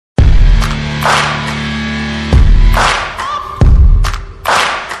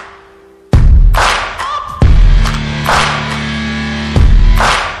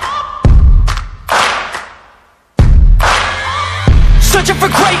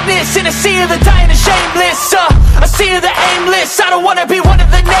weakness in a sea of the dying and shameless, a sea of the aimless. I don't wanna be one of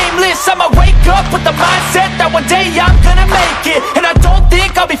the nameless. I'ma wake up with the mindset that one day I'm gonna make it, and I don't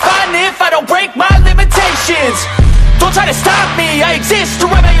think I'll be fine if I don't break my limitations. Don't try to stop me, I exist to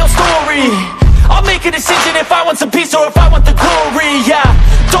write my own story. I'll make a decision if I want some peace or if I want the glory, yeah.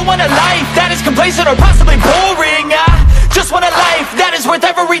 Don't want a life that is complacent or possibly boring. I just want a life that is worth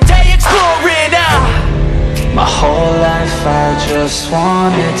every day exploring. My whole life I just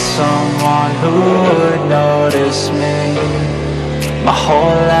wanted someone who would notice me. My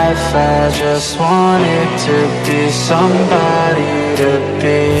whole life I just wanted to be somebody to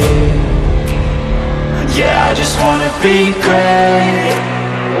be. Yeah, I just wanna be great.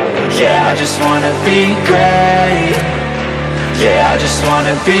 Yeah, I just wanna be great. Yeah, I just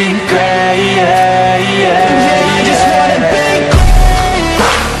wanna be great. Yeah, yeah, yeah, I just wanna be great.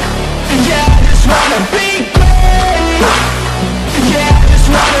 Yeah, I just wanna be great. Yeah, I just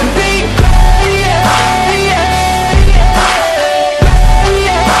wanna be great. Yeah, yeah, yeah,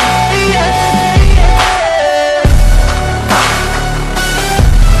 yeah, yeah.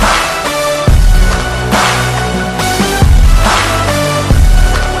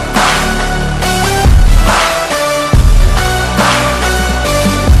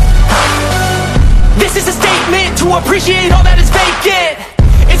 To appreciate all that is vacant,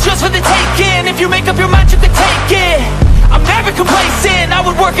 it's just for the taking. If you make up your mind, you can take it. I'm never complacent, I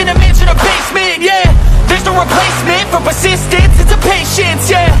would work in a mansion or basement, yeah. There's no replacement for persistence, it's a patience,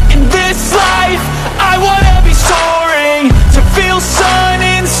 yeah. In this life, I wanna be soaring, to feel sun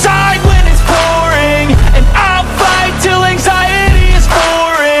inside when it's pouring. And I'll fight till anxiety is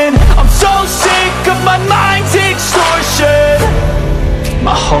foreign. I'm so sick of my mind's extortion.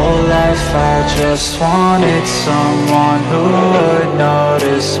 My whole life I just wanted someone who would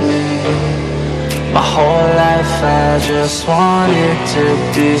notice me. My whole life I just wanted to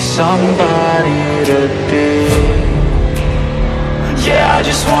be somebody to be. Yeah, I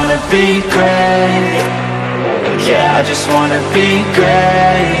just wanna be great. Yeah, I just wanna be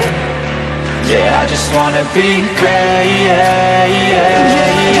great. Yeah, I just wanna be great. Yeah, yeah,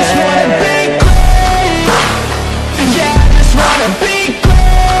 yeah, I just wanna be great. Yeah, I just wanna be great.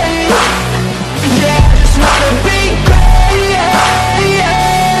 Yeah, I just wanna be great. Yeah, yeah,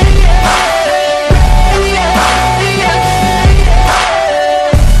 yeah, yeah, yeah.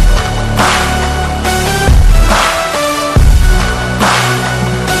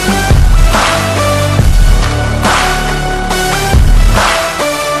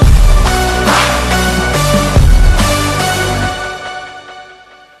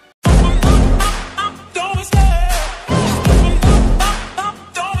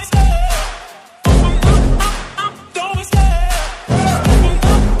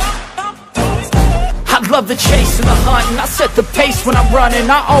 Love the chase and the hunt, and I set the pace when I'm running.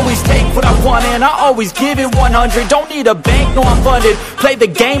 I always take what I want and I always give it 100. Don't need a bank, no I'm funded. Play the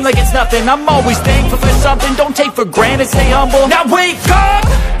game like it's nothing. I'm always thankful for something. Don't take for granted, stay humble. Now wake up,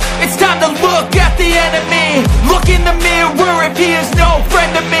 it's time to look at the enemy. Look in the mirror if he is no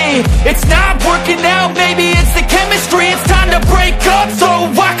friend to me. It's not working out, maybe it's the chemistry. It's time to break up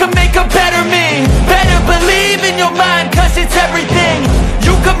so I can make a better me. Better believe in your mind, cause it's everything.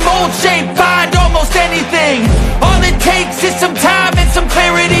 You can mold, shape, find almost anything. All it takes is some time and some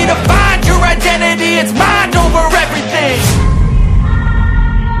clarity to find your identity. It's mind over everything.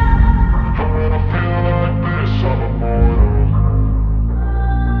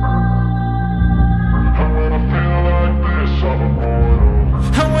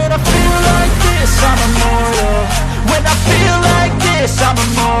 And when I feel like this, I'm immortal. When I feel like this, I'm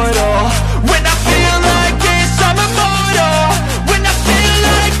immortal. When I feel like this, I'm immortal. When I feel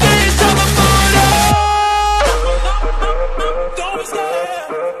like this, I'm immortal. Don't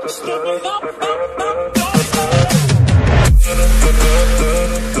stop, stop, stop.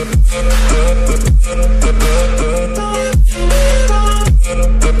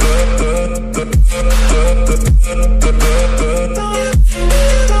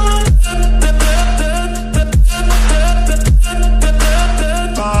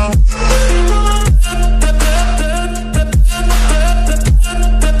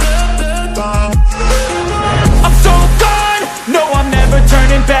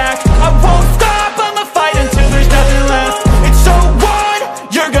 Back. I won't stop, I'ma fight.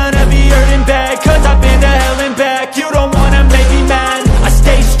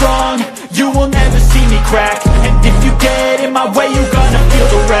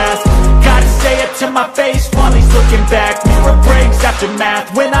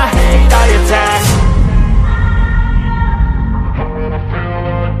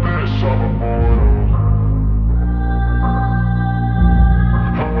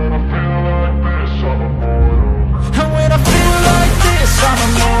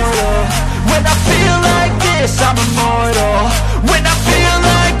 this, I'm immortal. When I feel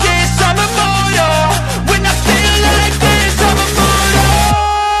like this, I'm immortal. When I feel like this, I'm immortal.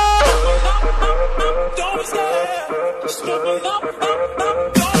 Don't stop, just keep up.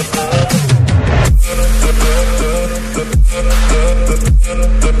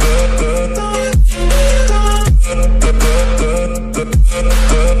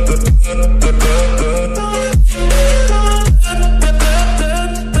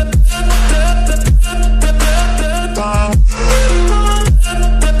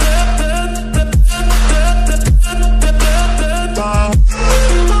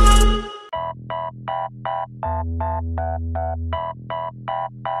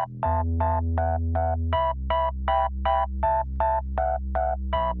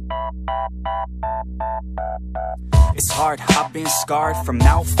 It's hard, I've been scarred from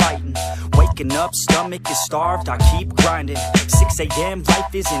out fighting. Waking up, stomach is starved, I keep grinding. 6 a.m,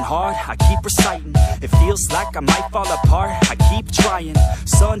 life isn't hard, I keep reciting. It feels like I might fall apart, I keep trying.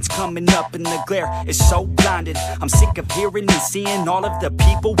 Sun's coming up and the glare is so blinding. I'm sick of hearing and seeing all of the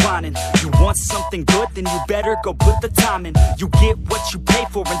people whining. You want something good, then you better go put the time in. You get what you pay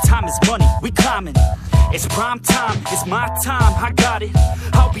for and time is money, we climbing. It's prime time, it's my time, I got it.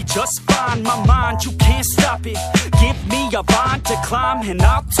 I'll be just fine, my mind, you can't stop it. Give me a vine to climb and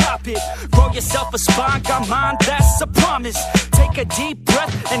I'll top it. Grow yourself a spine, got mine, that's a promise. Take a deep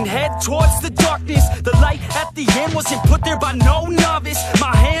breath and head towards the darkness. The light at the end wasn't put there by no novice.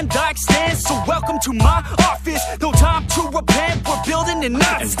 My hand I extend, so welcome to my office. No time to repent, we're building and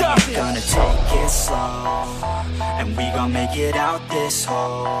not stopping. And we gonna take it slow, and we gon' make it out this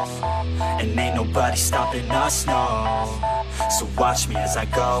hole. And ain't nobody stopping us, no. So watch me as I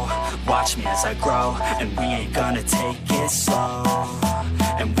go, watch me as I grow. And we ain't gonna take it slow,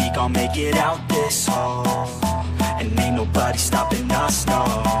 and we gon' make it out this hole. And ain't nobody stopping us, no.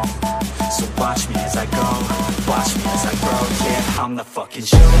 So watch me as I go, watch me as I grow. Yeah, I'm the fucking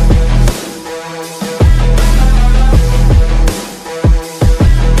show.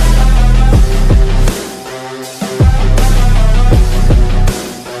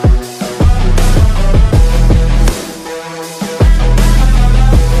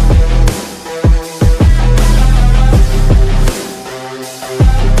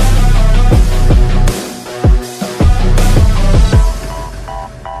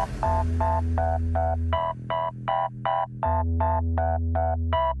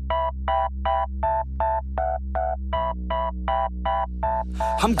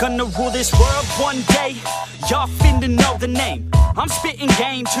 I'm gonna rule this world one day. Y'all finna know the name. I'm spitting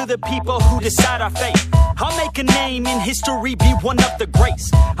game to the people who decide our fate. I'll make a name in history, be one of the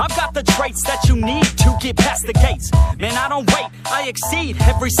greats. I've got the traits that you need to get past the gates. Man, I don't wait, I exceed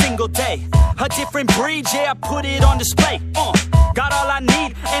every single day. A different breed, yeah, I put it on display. Got all I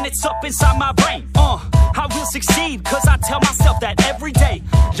need, and it's up inside my brain. I will succeed, cause I tell myself that every day.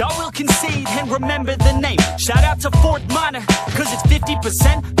 Y'all will concede and remember the name. Shout out to Fort Minor, cause it's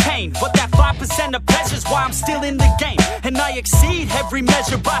 50% pain, but that 5% of pleasure's why I'm still in the game. And I exceed every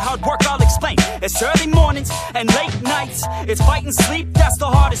measure by hard work, I'll explain. It's early mornings and late nights. It's fight and sleep, that's the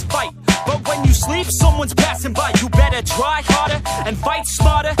hardest fight. But when you sleep, someone's passing by. You better try harder and fight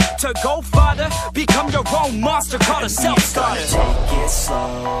smarter to go farther. Become your own monster, call a self-starter. Take it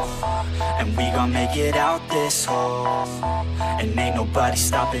slow, and we gon' make it out this hole. And ain't nobody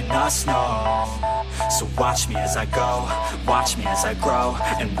stopping us, no. So watch me as I go, watch me as I grow.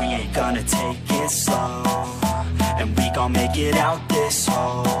 And we ain't gonna take it slow, and we gon' make it out this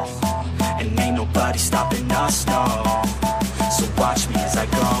hole. And ain't nobody stopping us, no. So watch me as I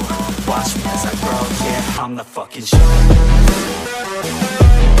go, watch me as I grow. Yeah, I'm the fucking show.